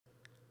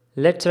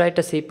Let's write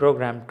a C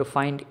program to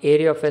find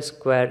area of a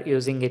square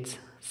using its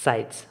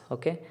sides.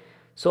 Okay,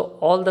 so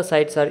all the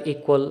sides are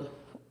equal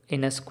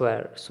in a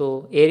square,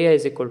 so area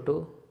is equal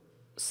to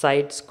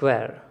side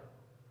square.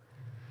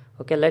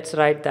 Okay, let's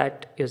write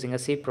that using a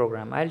C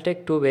program. I'll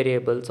take two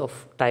variables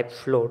of type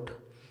float,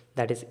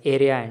 that is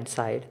area and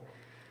side.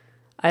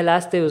 I'll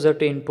ask the user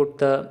to input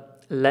the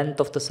length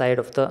of the side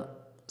of the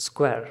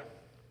square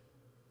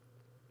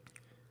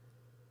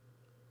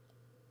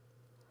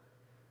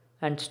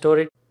and store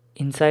it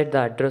inside the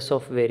address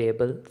of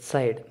variable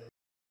side.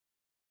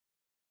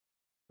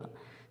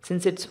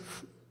 Since it's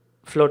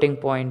floating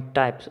point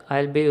types,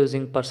 I'll be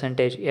using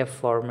 %f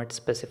format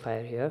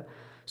specifier here.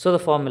 So the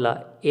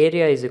formula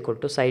area is equal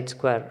to side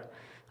square.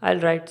 I'll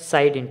write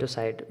side into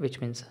side,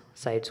 which means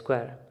side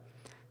square.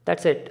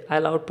 That's it.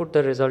 I'll output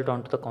the result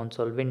onto the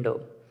console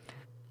window.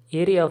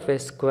 Area of a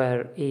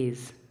square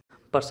is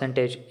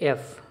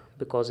 %f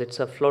because it's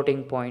a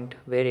floating point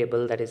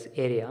variable, that is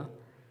area.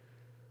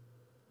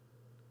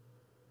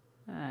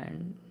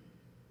 And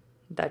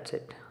that's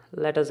it.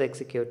 Let us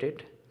execute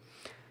it.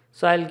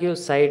 So I'll give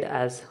side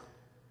as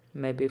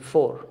maybe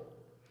 4.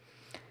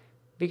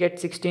 We get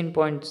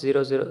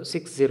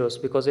 16.0060 zeros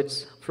because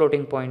it's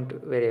floating point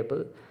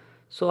variable.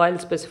 So I'll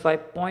specify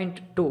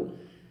 0.2.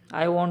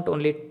 I want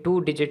only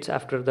 2 digits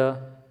after the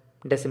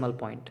decimal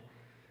point.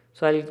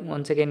 So I'll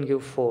once again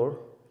give 4.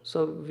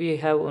 So we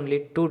have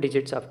only 2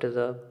 digits after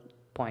the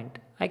point.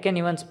 I can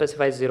even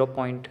specify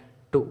 0.2.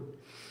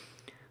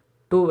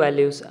 2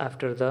 values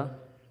after the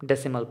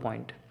decimal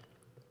point.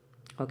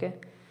 Okay.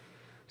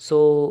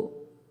 So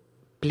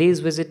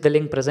please visit the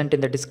link present in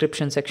the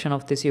description section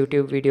of this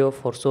YouTube video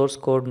for source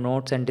code,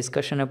 notes and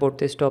discussion about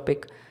this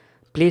topic.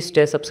 Please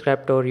stay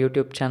subscribed to our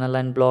YouTube channel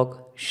and blog.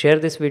 Share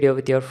this video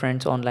with your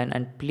friends online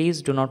and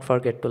please do not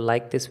forget to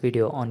like this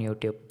video on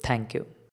YouTube. Thank you.